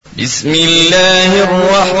بسم الله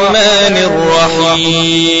الرحمن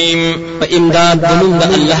الرحيم فإمداد دنون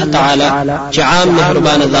الله تعالى جعام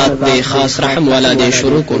مهربان ذات دي خاص رحم ولا دي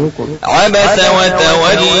شروكو عبس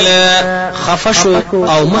وتولى خفشو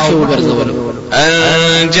او مخيو برزولو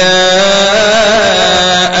أن جاءه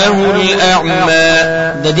الأعمى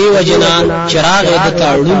ددي وجنا چراغ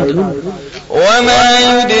دتاړون وما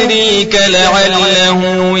يدريك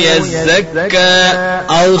لعله يزكى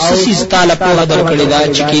او سسیز تعالی په درکړی دا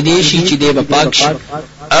چې کې دی شي چې دی په پاک شي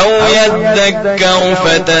او يذكر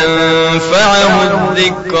فتنفعه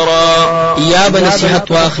الذكرى یا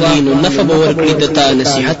بنصیحت واخلی نو نفع ورکړي دتا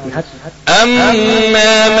نصیحت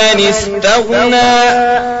اما من استغنى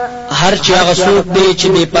هر چې هغه څوک دی چې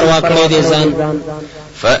بے پروا کړی دی ځان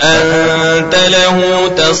فأنت له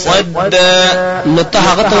تصدى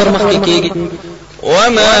نتهغه تور مخکې کېږي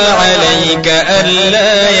وما عليك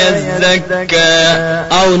ألا يزكى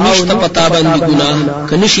او نشته پتا باندې ګناه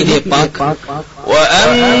کنيشي دی پاک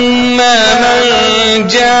واما من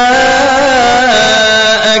جاءك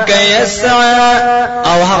يسعى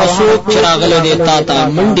او هغه څوک چې راغلی دی تا ته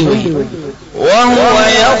منډي وي وهو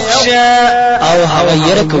يخشى او هغه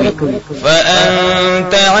يرکوي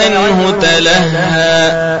فأنت عنه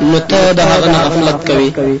تلهى نته ده هغه غفلت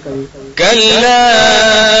کوي كلا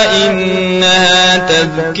إنها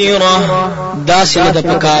تذكرة دا سنه د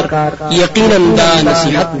پکار یقینا دا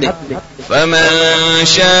نصیحت ده فمن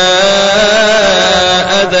شاء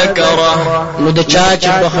ذكره نو د چا چې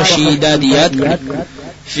په خشي دا دیات کړي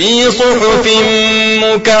في صحف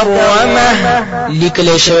مكرمة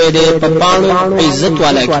لیکل شوی دی په پاڼو عزت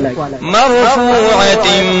والا کې مرفوعة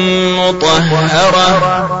مطهرة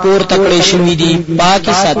پور تکړې شوی دی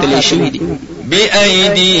پاکي ساتلې شوی دی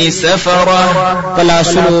بأيدي سفرة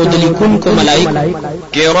پلاسونو د لیکونکو ملائکه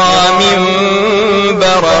كرام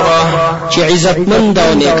بررة چې عزتمند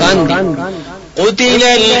او نیکان دي قتل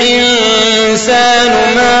الإنسان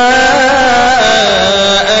ما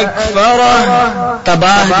أكفره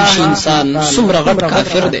تباه شي انسان سمره غټ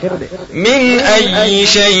کافر دی من أي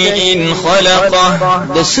شيء خلقه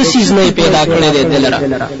د سسیز نه پیدا کړی دی دلرا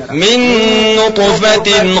من نطفة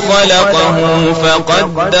خلقه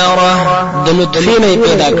فقدره د نطفه نه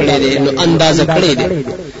پیدا کړی دی نو اندازه کړی دی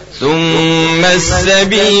ثم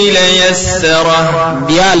السبيل يسره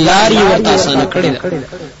بیا لاري ورته آسان کړی دی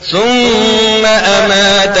ثم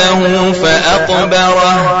أماته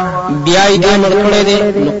فأقبره بیا یې دې مړ کړی دی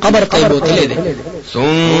نو قبر ته بوتلی دی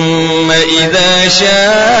ثم إذا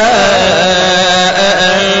شاء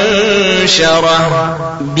أنشره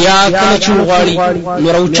بیا کله چې غواړي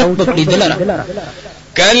نو راوچت پکړي دلره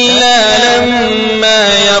كلا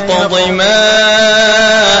لما يقض ما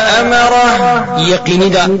أمره یقیني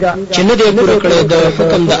دا چې نه دی پوره کړی د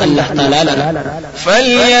حکم د الله تعالی لره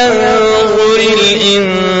فلينظر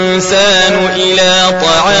الإنسان إلى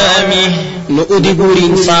طعامه نو ادي ګوري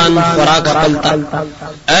انسان خوراک خپلتا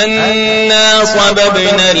أنا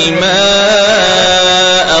صببنا الماء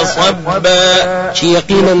صبا چې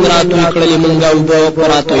یقینا راتو کړلې مونږه او په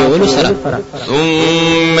پراتو یو سره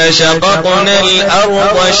ثم شققنا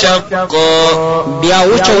الأرض شقا بیا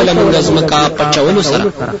وچول مونږه زمکا پچول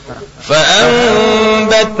سره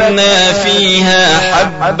فأنبتنا فيها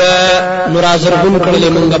حبا نرازرغون کړلې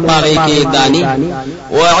مونږه پاره کې دانی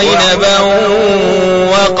وعنبا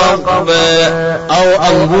وقضبا او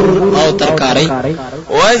انګور او ترکاری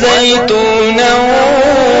وزيتونا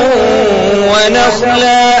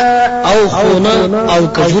ونخلا او خونا او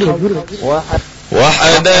کجوري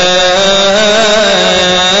وحدائق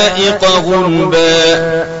غلبا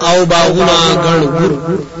او باغنا غنګور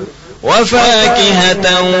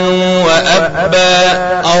وفاكهة وأبا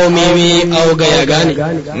او میوي او غیاګانی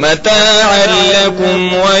متاعا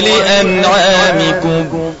لكم ولأنعامكم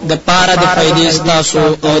د پاره د فائدې ستاسو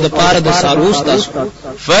او د پاره د سارو ستاسو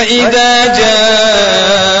فإذا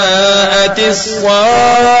جاءت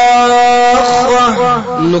الصاخة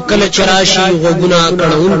نو کله چراشي غوګنا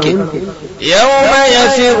کړهون کې يوم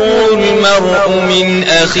يفر المرء من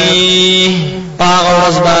أخيه پاغ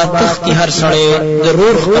ورځ با تختی هر سړی د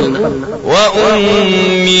رور خپلنا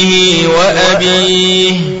وأمه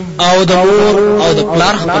وأبيه او د مور او د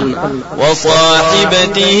پلار خپلنا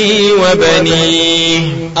وصاحبته وبنيه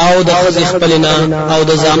او د خزي خپلنا او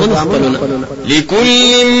د زامن خپلنا لكل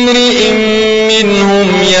امرئ منهم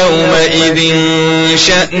يومئذ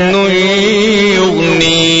شأن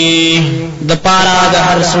يغنيه د پارا د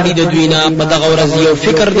هر سړي د دوینا په دغه ورځ یو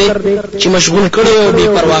فکر دی چې مشغول کړي او بے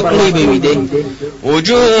پروا کړي به وي دی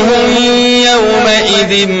وجوه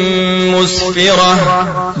يومئذ مسفرة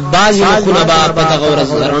بعض مخونه په دغه ورځ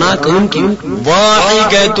رڼا کوونکي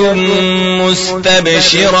ضاحكة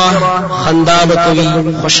مستبشرة خندا به کوي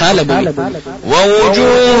خوشاله به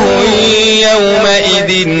ووجوه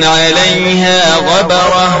يومئذ عليها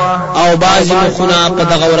غبرة او بعض مخنا په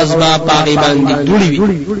دغه ورځ با پاغي باندې دوړي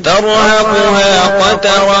وي ترهقها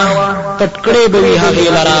قترة پټکړې به وي هغه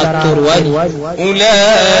لرا توروالي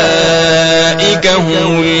أولئك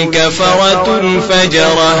هم الكفرة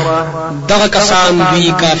الفجرة دغه کسان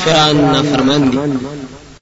دوی کافران نافرمان دي